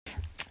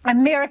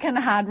American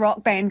hard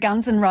rock band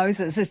Guns N'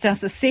 Roses is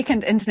just the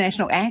second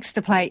international act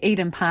to play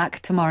Eden Park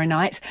tomorrow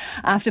night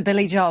after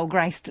Billy Joel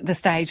graced the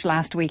stage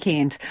last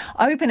weekend.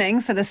 Opening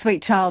for the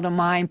Sweet Child O'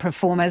 Mine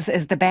performers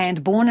is the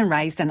band born and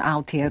raised in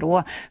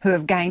Aotearoa, who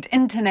have gained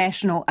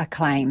international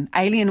acclaim.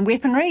 Alien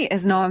Weaponry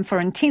is known for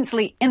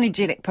intensely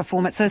energetic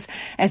performances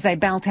as they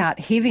belt out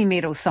heavy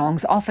metal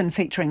songs, often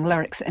featuring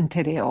lyrics in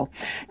te reo.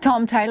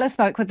 Tom Taylor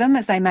spoke with them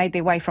as they made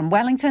their way from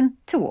Wellington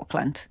to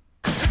Auckland.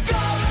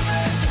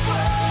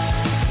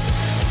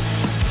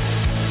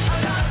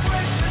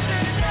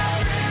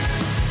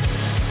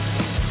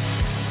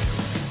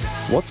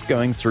 What's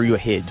going through your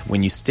head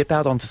when you step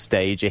out onto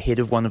stage ahead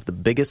of one of the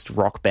biggest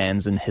rock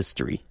bands in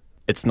history?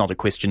 It's not a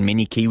question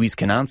many Kiwis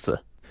can answer.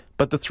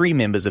 But the three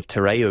members of te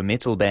reo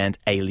metal band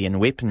Alien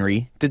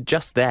Weaponry did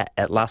just that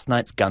at last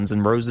night's Guns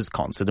N' Roses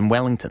concert in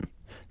Wellington.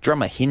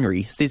 Drummer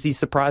Henry says he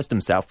surprised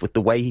himself with the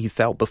way he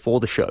felt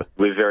before the show.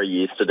 We're very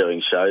used to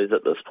doing shows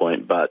at this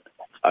point, but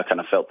I kind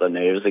of felt the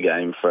nerves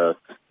again for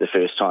the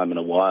first time in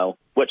a while,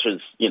 which is,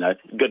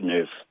 good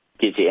nerves.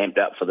 Gets you amped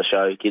up for the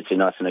show, gets you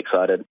nice and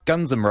excited.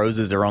 Guns N'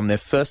 Roses are on their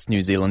first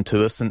New Zealand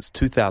tour since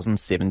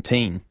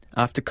 2017,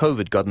 after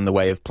COVID got in the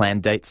way of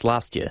planned dates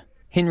last year.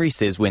 Henry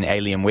says when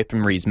Alien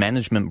Weaponry's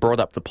management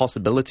brought up the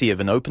possibility of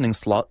an opening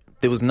slot,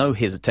 there was no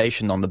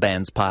hesitation on the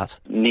band's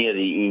part. Near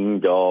the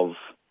end of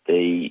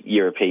the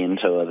European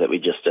tour that we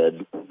just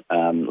did,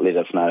 let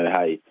us know,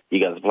 hey,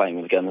 you guys are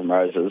playing with Guns N'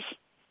 Roses.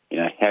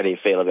 How do you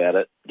feel about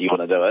it? Do you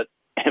want to do it?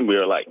 And we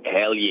were like,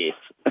 hell yes.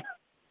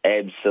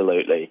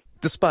 Absolutely.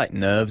 Despite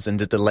nerves and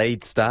a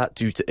delayed start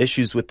due to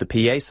issues with the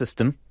PA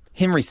system,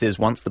 Henry says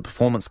once the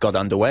performance got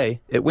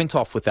underway, it went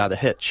off without a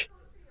hitch.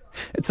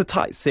 It's a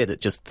tight set at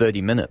just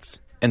 30 minutes,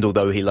 and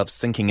although he loves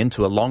sinking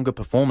into a longer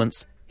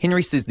performance,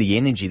 Henry says the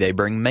energy they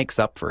bring makes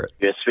up for it.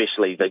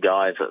 Especially the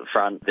guys at the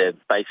front, they're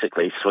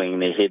basically swinging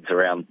their heads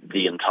around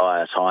the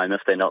entire time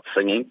if they're not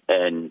singing,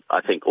 and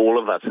I think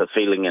all of us are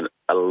feeling it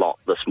a lot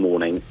this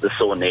morning, the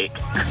sore neck.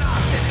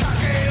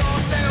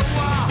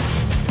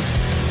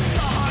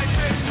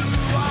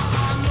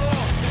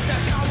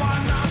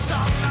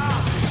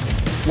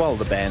 While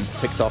the band's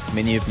ticked off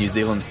many of New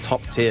Zealand's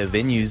top-tier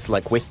venues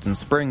like Western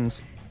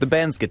Springs, the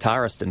band's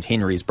guitarist and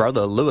Henry's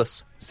brother,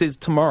 Lewis, says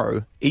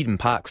tomorrow Eden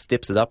Park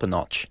steps it up a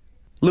notch.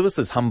 Lewis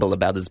is humble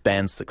about his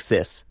band's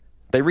success.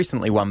 They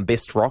recently won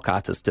Best Rock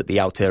Artist at the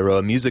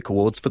Aotearoa Music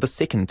Awards for the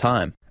second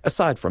time.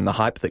 Aside from the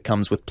hype that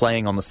comes with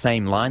playing on the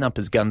same lineup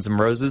as Guns N'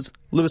 Roses,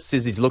 Lewis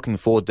says he's looking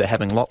forward to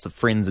having lots of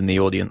friends in the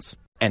audience.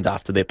 And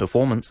after their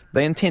performance,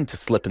 they intend to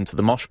slip into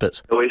the mosh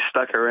pit. We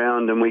stuck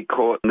around and we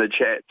caught the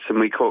chats and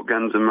we caught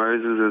Guns N'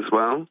 Roses as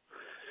well.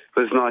 It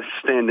was nice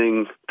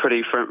standing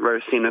pretty front row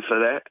centre for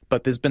that.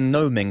 But there's been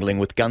no mingling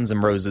with Guns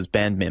N' Roses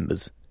band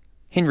members.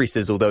 Henry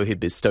says although he'd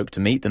be stoked to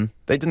meet them,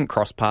 they didn't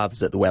cross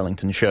paths at the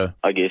Wellington show.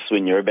 I guess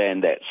when you're a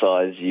band that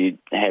size, you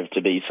have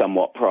to be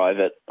somewhat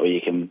private, or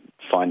you can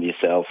find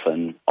yourself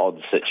in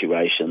odd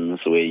situations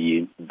where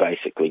you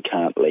basically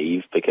can't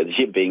leave because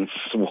you're being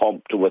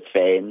swamped with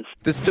fans.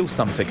 There's still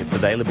some tickets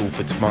available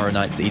for tomorrow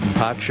night's Eden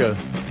Park show.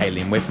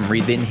 Alien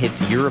Weaponry then head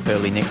to Europe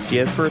early next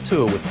year for a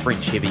tour with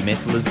French heavy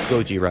metalist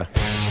Gojira.